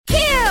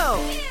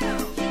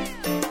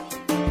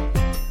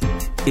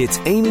It's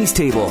Amy's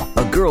Table,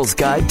 a girl's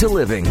guide to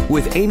living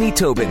with Amy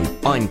Tobin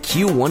on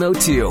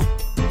Q102.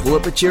 Pull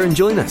up a chair and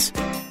join us.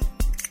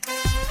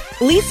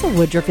 Lisa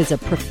Woodruff is a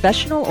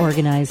professional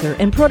organizer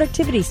and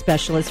productivity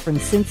specialist from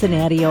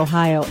Cincinnati,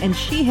 Ohio, and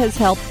she has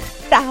helped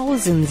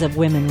thousands of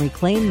women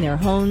reclaim their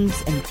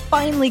homes and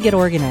finally get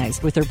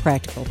organized with her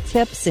practical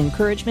tips,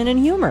 encouragement, and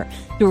humor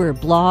through her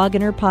blog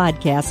and her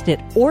podcast at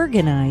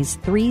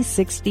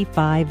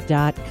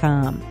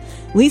Organize365.com.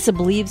 Lisa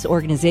believes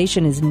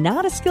organization is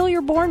not a skill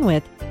you're born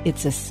with.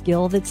 It's a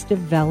skill that's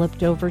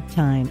developed over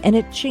time, and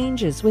it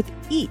changes with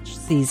each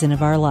season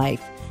of our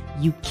life.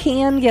 You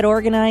can get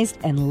organized,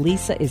 and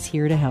Lisa is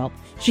here to help.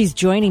 She's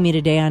joining me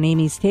today on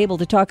Amy's Table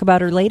to talk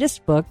about her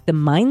latest book, The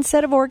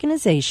Mindset of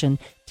Organization.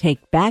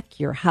 Take back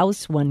your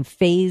house one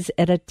phase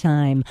at a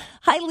time.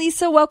 Hi,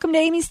 Lisa. Welcome to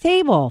Amy's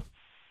Table.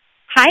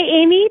 Hi,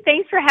 Amy.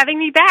 Thanks for having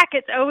me back.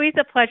 It's always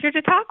a pleasure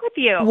to talk with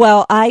you.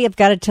 Well, I have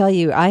got to tell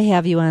you, I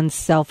have you on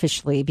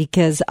selfishly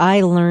because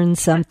I learn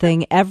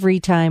something every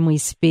time we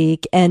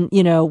speak. And,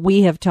 you know,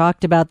 we have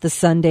talked about the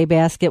Sunday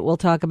basket. We'll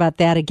talk about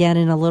that again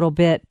in a little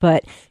bit.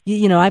 But,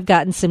 you know, I've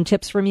gotten some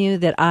tips from you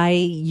that I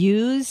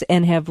use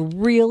and have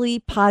really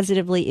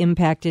positively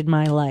impacted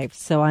my life.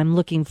 So I'm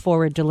looking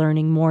forward to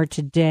learning more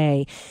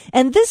today.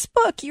 And this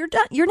book, you're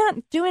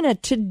not doing a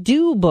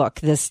to-do book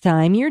this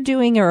time. You're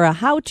doing a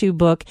how-to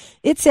book.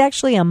 It's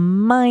actually a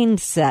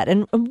mindset.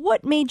 And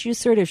what made you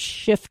sort of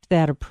shift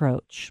that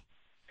approach?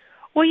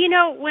 Well, you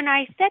know, when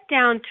I sat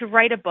down to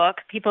write a book,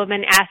 people have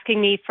been asking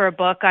me for a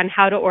book on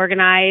how to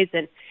organize.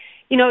 And,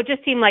 you know, it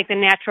just seemed like the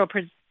natural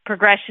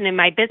progression in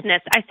my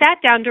business. I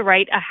sat down to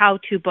write a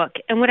how-to book.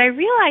 And what I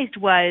realized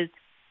was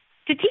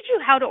to teach you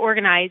how to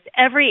organize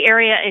every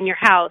area in your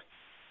house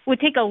would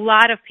take a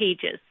lot of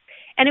pages.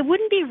 And it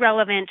wouldn't be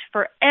relevant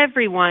for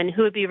everyone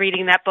who would be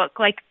reading that book.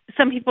 Like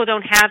some people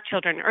don't have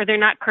children or they're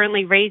not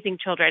currently raising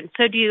children.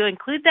 So do you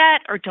include that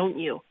or don't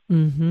you?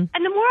 Mm-hmm.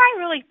 And the more I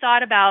really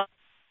thought about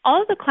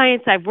all of the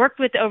clients I've worked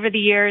with over the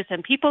years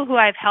and people who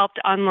I've helped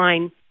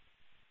online,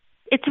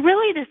 it's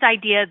really this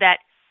idea that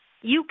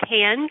you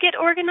can get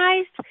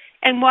organized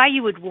and why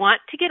you would want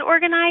to get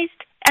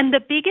organized. And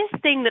the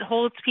biggest thing that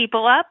holds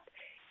people up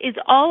is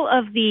all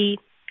of the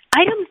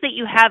items that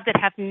you have that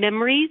have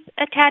memories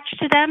attached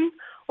to them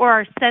or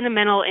are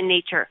sentimental in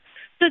nature.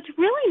 So it's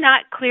really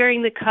not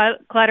clearing the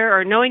clutter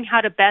or knowing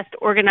how to best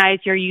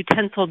organize your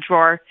utensil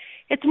drawer.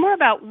 It's more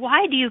about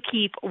why do you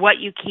keep what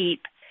you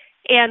keep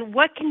and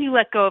what can you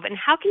let go of and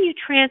how can you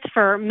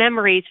transfer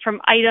memories from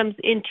items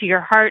into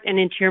your heart and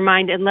into your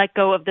mind and let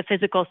go of the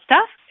physical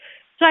stuff.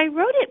 So I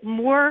wrote it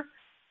more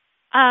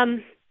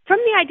from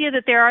the idea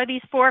that there are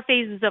these 4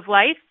 phases of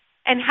life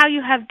and how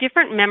you have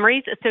different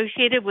memories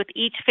associated with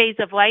each phase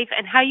of life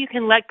and how you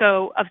can let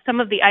go of some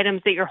of the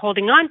items that you're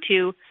holding on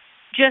to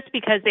just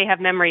because they have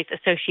memories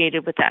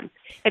associated with them.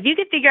 If you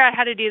can figure out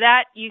how to do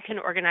that, you can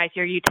organize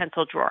your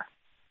utensil drawer.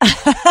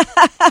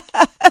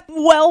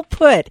 Well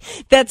put.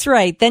 That's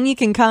right. Then you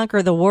can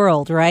conquer the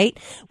world, right?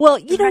 Well,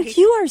 you know,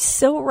 you are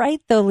so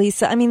right, though,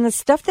 Lisa. I mean, the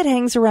stuff that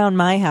hangs around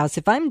my house,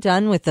 if I'm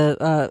done with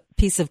a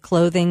piece of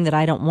clothing that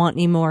I don't want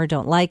anymore,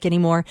 don't like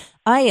anymore,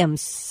 I am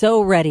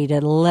so ready to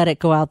let it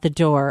go out the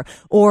door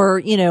or,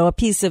 you know, a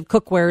piece of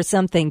cookware or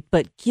something.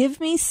 But give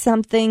me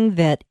something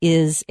that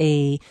is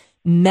a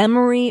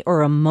memory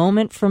or a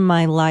moment from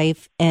my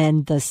life,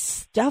 and the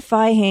stuff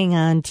I hang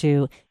on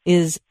to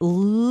is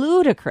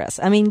ludicrous.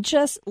 I mean,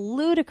 just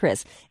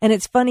ludicrous. And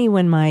it's funny,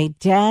 when my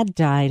dad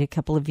died a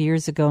couple of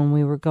years ago and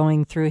we were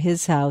going through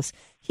his house,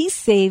 he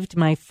saved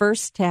my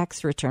first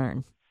tax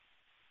return.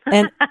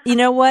 And you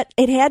know what?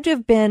 It had to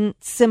have been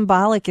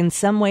symbolic in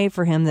some way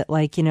for him that,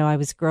 like, you know, I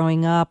was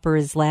growing up or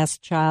his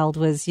last child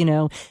was, you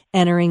know,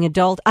 entering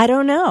adult. I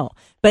don't know.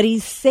 But he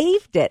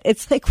saved it.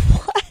 It's like,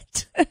 what?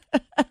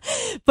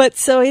 But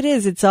so it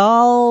is. It's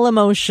all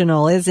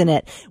emotional, isn't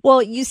it?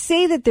 Well, you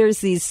say that there's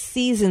these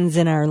seasons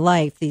in our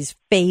life, these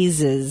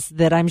phases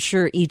that I'm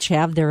sure each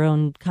have their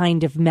own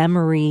kind of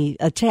memory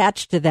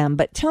attached to them.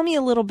 But tell me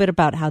a little bit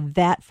about how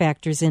that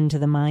factors into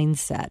the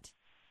mindset.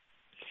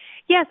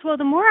 Yes, well,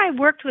 the more I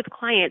worked with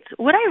clients,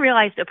 what I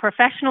realized a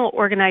professional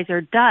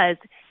organizer does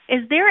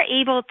is they're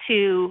able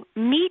to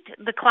meet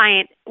the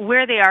client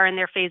where they are in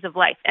their phase of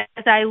life.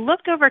 As I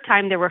looked over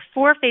time, there were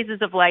 4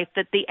 phases of life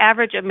that the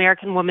average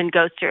American woman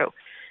goes through.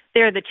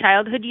 There are the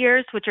childhood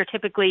years, which are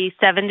typically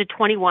 7 to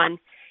 21.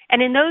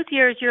 And in those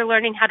years, you're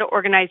learning how to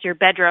organize your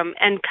bedroom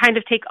and kind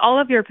of take all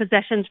of your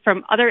possessions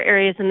from other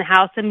areas in the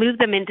house and move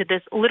them into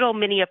this little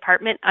mini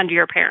apartment under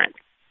your parents.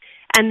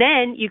 And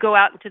then you go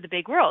out into the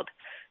big world.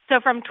 So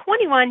from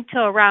 21 to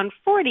around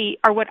 40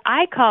 are what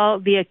I call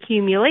the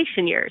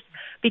accumulation years,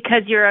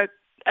 because you're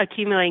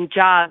accumulating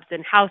jobs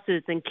and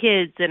houses and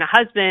kids and a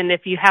husband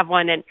if you have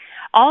one. And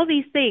all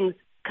these things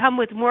come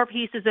with more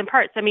pieces and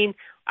parts. I mean,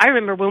 I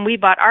remember when we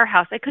bought our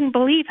house, I couldn't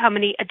believe how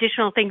many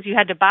additional things you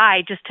had to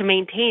buy just to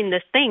maintain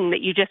this thing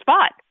that you just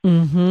bought.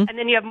 Mm-hmm. And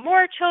then you have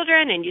more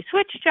children and you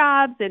switch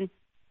jobs, and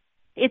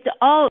it's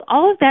all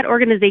of that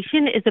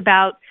organization is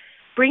about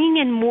bringing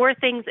in more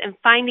things and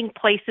finding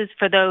places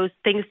for those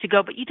things to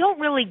go, but you don't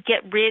really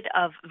get rid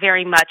of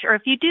very much. Or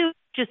if you do,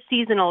 just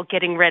seasonal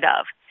getting rid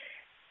of.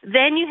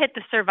 Then you hit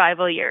the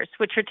survival years,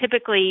 which are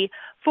typically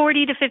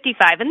 40 to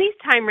 55, and these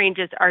time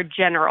ranges are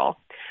general.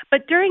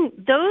 But during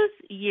those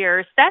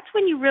years, that's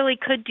when you really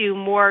could do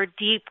more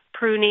deep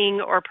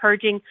pruning or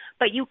purging,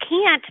 but you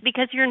can't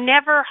because you're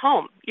never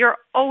home. You're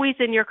always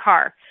in your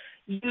car.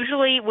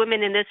 Usually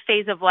women in this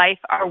phase of life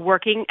are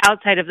working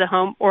outside of the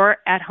home or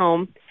at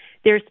home.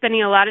 They're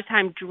spending a lot of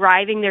time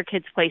driving their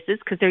kids places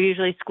because they're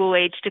usually school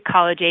age to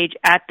college age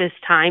at this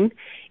time.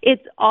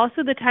 It's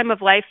also the time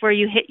of life where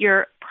you hit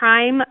your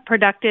prime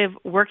productive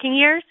working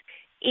years,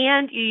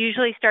 and you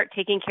usually start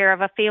taking care of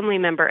a family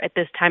member at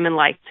this time in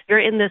life. You're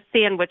in the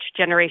sandwich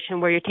generation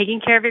where you're taking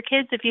care of your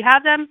kids if you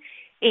have them,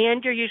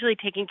 and you're usually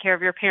taking care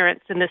of your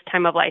parents in this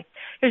time of life.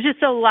 There's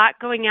just a lot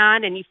going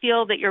on, and you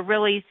feel that you're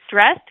really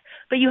stressed,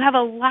 but you have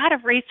a lot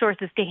of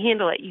resources to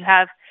handle it. You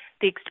have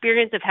the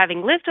experience of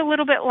having lived a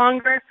little bit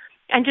longer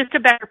and just a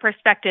better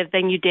perspective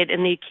than you did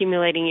in the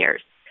accumulating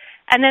years.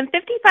 And then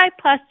 55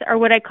 plus are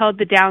what I call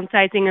the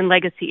downsizing and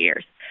legacy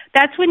years.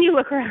 That's when you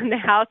look around the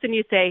house and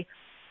you say,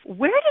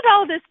 where did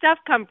all this stuff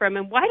come from?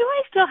 And why do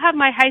I still have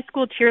my high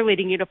school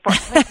cheerleading uniform?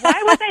 Like,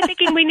 why was I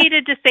thinking we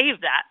needed to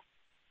save that?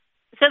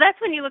 So that's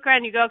when you look around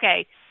and you go,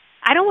 okay,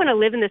 I don't want to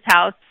live in this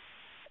house.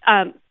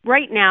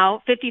 Right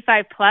now,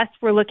 55 plus,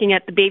 we're looking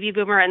at the baby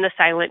boomer and the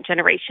silent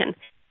generation.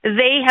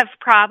 They have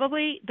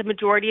probably, the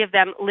majority of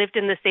them, lived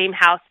in the same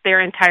house their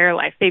entire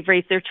life. They've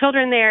raised their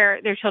children there,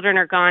 their children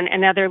are gone,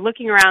 and now they're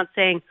looking around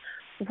saying,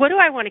 what do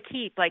I want to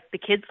keep? Like, the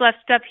kids left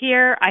stuff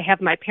here, I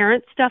have my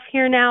parents' stuff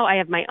here now, I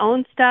have my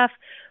own stuff.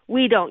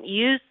 We don't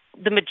use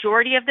the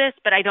majority of this,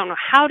 but I don't know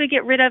how to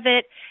get rid of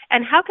it.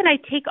 And how can I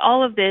take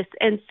all of this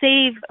and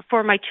save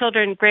for my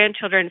children,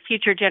 grandchildren,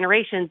 future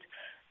generations,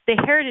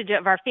 the heritage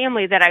of our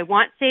family that I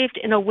want saved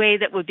in a way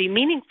that would be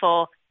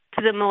meaningful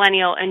to the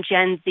millennial and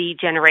Gen Z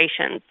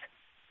generations.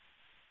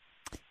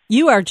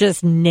 You are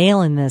just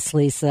nailing this,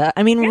 Lisa.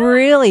 I mean,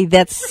 really,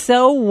 that's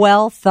so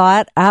well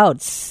thought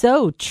out.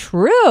 So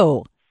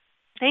true.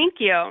 Thank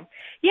you.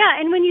 Yeah,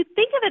 and when you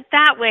think of it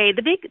that way,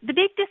 the big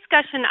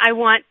discussion I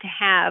want to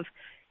have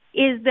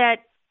is that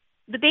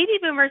the baby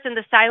boomers and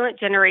the silent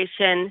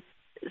generation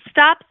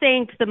stop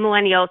saying to the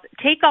millennials,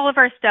 take all of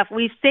our stuff,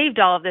 we've saved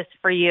all of this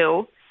for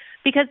you,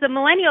 because the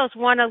millennials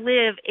want to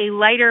live a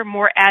lighter,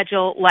 more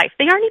agile life.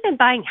 They aren't even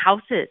buying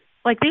houses.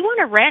 Like, they want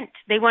to rent,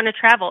 they want to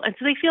travel, and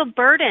so they feel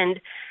burdened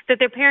that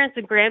their parents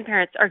and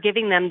grandparents are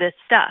giving them this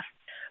stuff.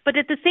 But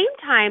at the same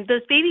time,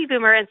 those baby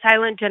boomer and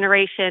silent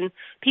generation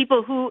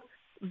people who,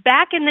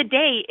 back in the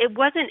day, it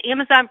wasn't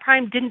Amazon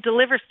Prime didn't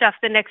deliver stuff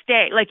the next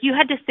day. Like, you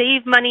had to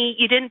save money.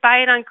 You didn't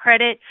buy it on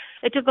credit.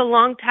 It took a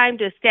long time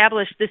to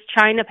establish this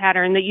China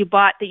pattern that you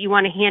bought that you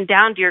want to hand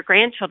down to your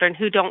grandchildren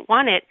who don't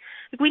want it.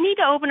 Like, we need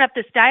to open up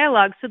this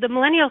dialogue so the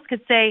millennials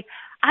could say,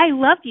 I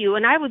love you,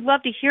 and I would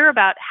love to hear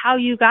about how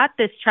you got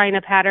this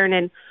China pattern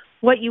and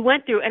what you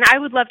went through, and I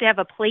would love to have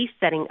a place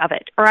setting of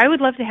it, or I would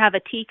love to have a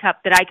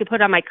teacup that I could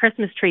put on my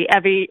Christmas tree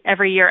every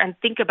year and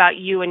think about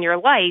you and your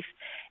life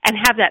and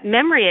have that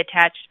memory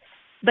attached.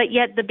 But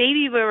yet the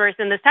baby boomers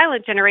and the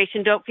silent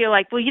generation don't feel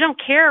like, well, you don't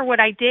care what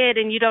I did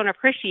and you don't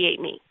appreciate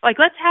me. Like,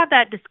 let's have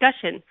that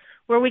discussion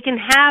where we can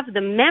have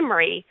the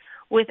memory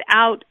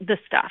without the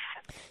stuff.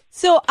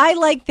 So I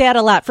like that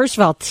a lot. First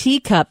of all,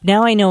 teacup.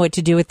 Now I know what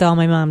to do with all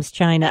my mom's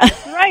china.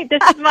 Right.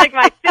 This is like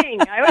my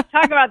thing. I always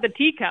talk about the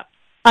teacup.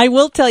 I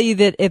will tell you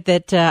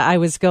that I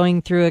was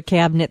going through a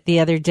cabinet the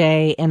other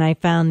day and I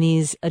found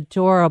these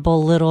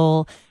adorable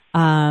little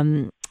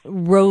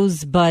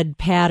rosebud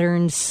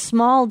patterned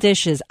small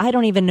dishes. I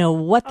don't even know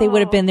what they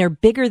would have been. They're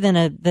bigger than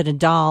a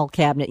doll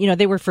cabinet. You know,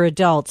 they were for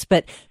adults,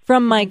 but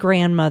from my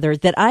grandmother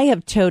that I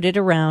have toted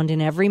around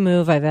in every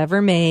move I've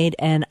ever made,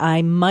 and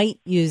I might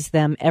use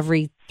them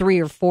every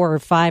 3 or 4 or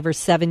 5 or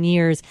 7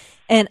 years.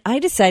 And I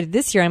decided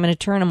this year I'm going to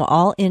turn them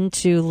all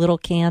into little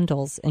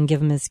candles and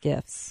give them as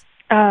gifts.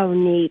 Oh,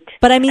 neat.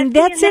 But I mean,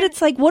 that's it.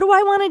 It's like, what do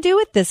I want to do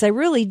with this? I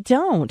really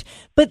don't.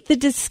 But the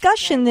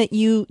discussion that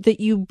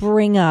you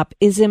bring up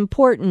is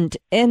important.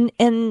 And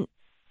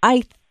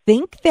I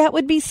think that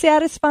would be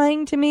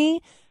satisfying to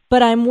me,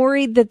 but I'm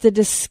worried that the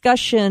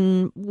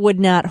discussion would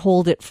not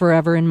hold it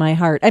forever in my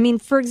heart. I mean,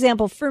 for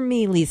example, for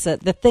me, Lisa,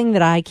 the thing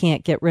that I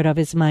can't get rid of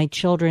is my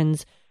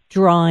children's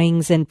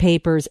drawings and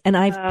papers, and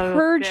I've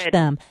purged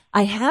them.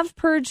 I have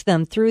purged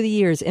them through the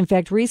years. In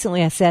fact,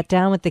 recently I sat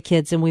down with the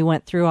kids and we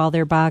went through all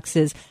their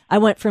boxes. I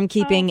went from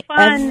keeping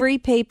every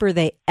paper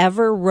they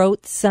ever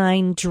wrote,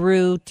 signed,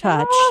 drew,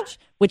 touched,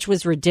 which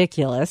was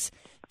ridiculous,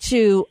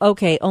 to,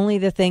 okay, only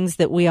the things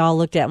that we all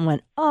looked at and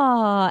went,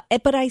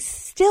 but I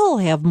still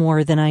have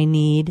more than I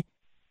need.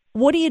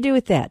 What do you do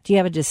with that? Do you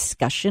have a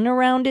discussion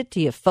around it?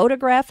 Do you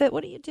photograph it?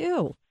 What do you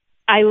do?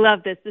 I love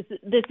this.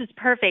 This is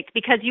perfect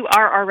because you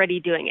are already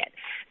doing it.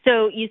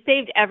 So you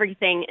saved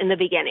everything in the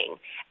beginning,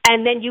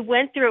 and then you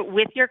went through it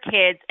with your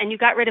kids, and you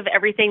got rid of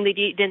everything that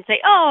you didn't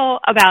say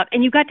about,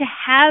 and you got to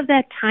have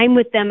that time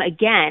with them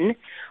again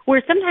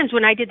Where sometimes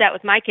when I did that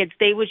with my kids,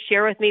 they would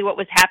share with me what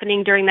was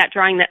happening during that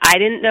drawing that I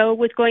didn't know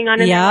was going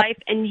on in their life.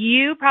 And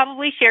you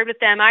probably shared with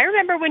them, I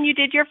remember when you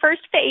did your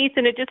first face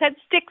and it just had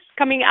sticks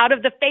coming out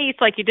of the face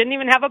like you didn't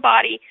even have a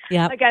body.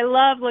 Like, I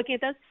love looking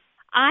at those.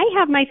 I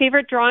have my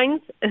favorite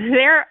drawings.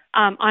 They're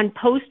on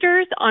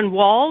posters on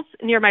walls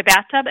near my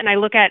bathtub, and I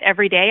look at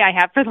every day. I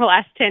have for the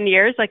last 10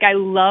 years. Like, I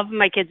love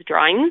my kids'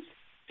 drawings.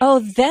 Oh,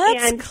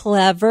 that's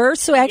clever.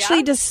 So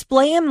actually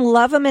display them,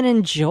 love them, and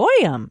enjoy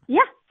them. Yeah,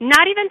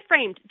 not even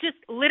framed. Just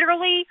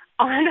literally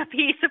on a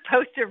piece of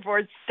poster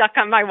board stuck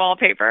on my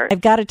wallpaper.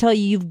 I've got to tell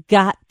you, you've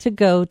got to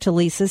go to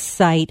Lisa's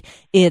site.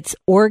 It's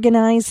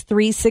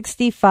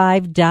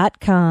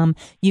organize365.com.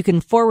 You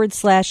can /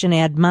 and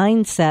add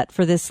mindset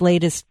for this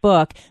latest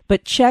book,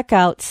 but check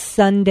out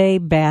Sunday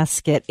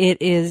Basket.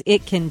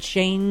 It can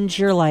change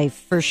your life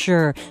for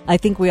sure. I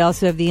think we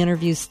also have the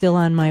interview still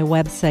on my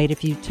website.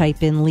 If you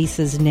type in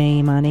Lisa's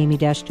name on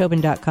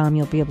amy-tobin.com,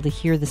 you'll be able to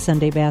hear the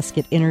Sunday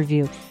Basket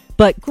interview.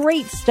 But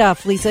great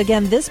stuff, Lisa.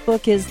 Again, this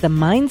book is The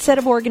Mindset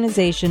of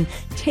Organization.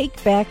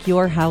 Take back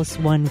your house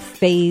one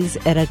phase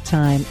at a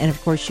time. And,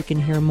 of course, you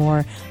can hear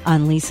more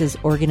on Lisa's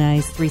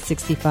Organize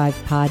 365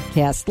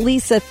 podcast.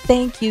 Lisa,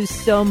 thank you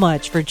so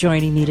much for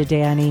joining me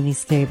today on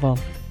Amy's Table.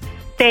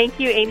 Thank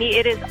you, Amy.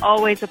 It is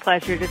always a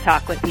pleasure to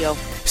talk with you.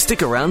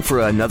 Stick around for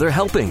another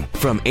helping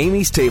from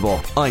Amy's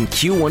Table on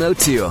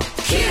Q102. Q!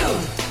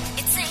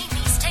 It's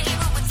Amy's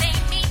Table with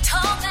Amy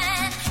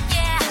Tobin.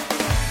 Yeah.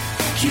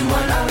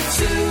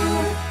 Q102.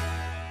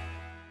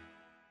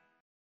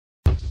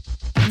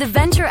 The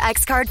Venture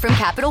X card from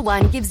Capital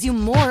One gives you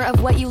more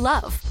of what you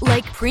love,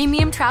 like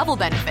premium travel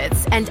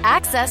benefits and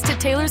access to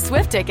Taylor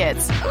Swift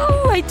tickets.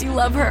 Oh, I do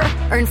love her.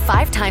 Earn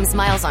 5 times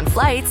miles on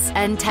flights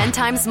and 10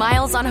 times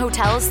miles on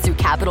hotels through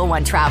Capital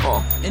One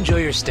Travel. Enjoy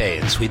your stay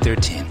in Suite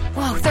 13.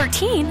 Whoa,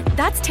 13?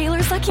 That's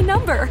Taylor's lucky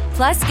number.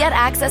 Plus, get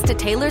access to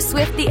Taylor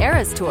Swift The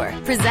Eras Tour,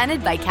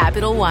 presented by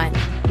Capital One.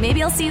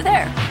 Maybe I'll see you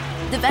there.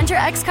 The Venture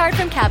X card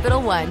from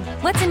Capital One.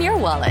 What's in your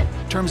wallet?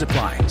 Terms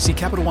apply. See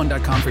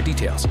CapitalOne.com for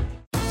details.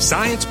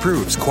 Science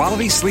proves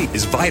quality sleep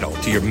is vital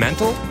to your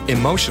mental,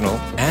 emotional,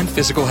 and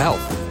physical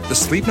health. The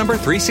Sleep Number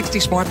 360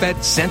 smart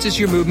bed senses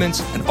your movements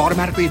and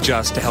automatically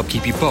adjusts to help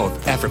keep you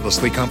both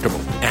effortlessly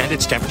comfortable. And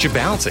it's temperature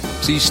balancing,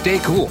 so you stay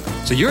cool.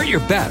 So you're at your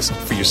best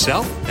for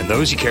yourself and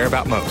those you care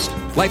about most.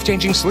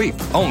 Life-changing sleep,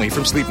 only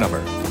from Sleep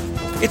Number.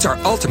 It's our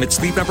ultimate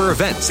Sleep Number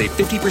event. Save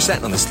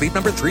 50% on the Sleep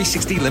Number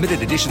 360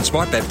 limited edition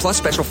smart bed plus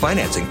special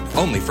financing,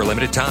 only for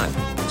limited time.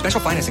 Special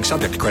financing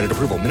subject to credit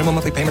approval. Minimum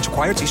monthly payments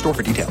required. See store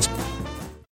for details.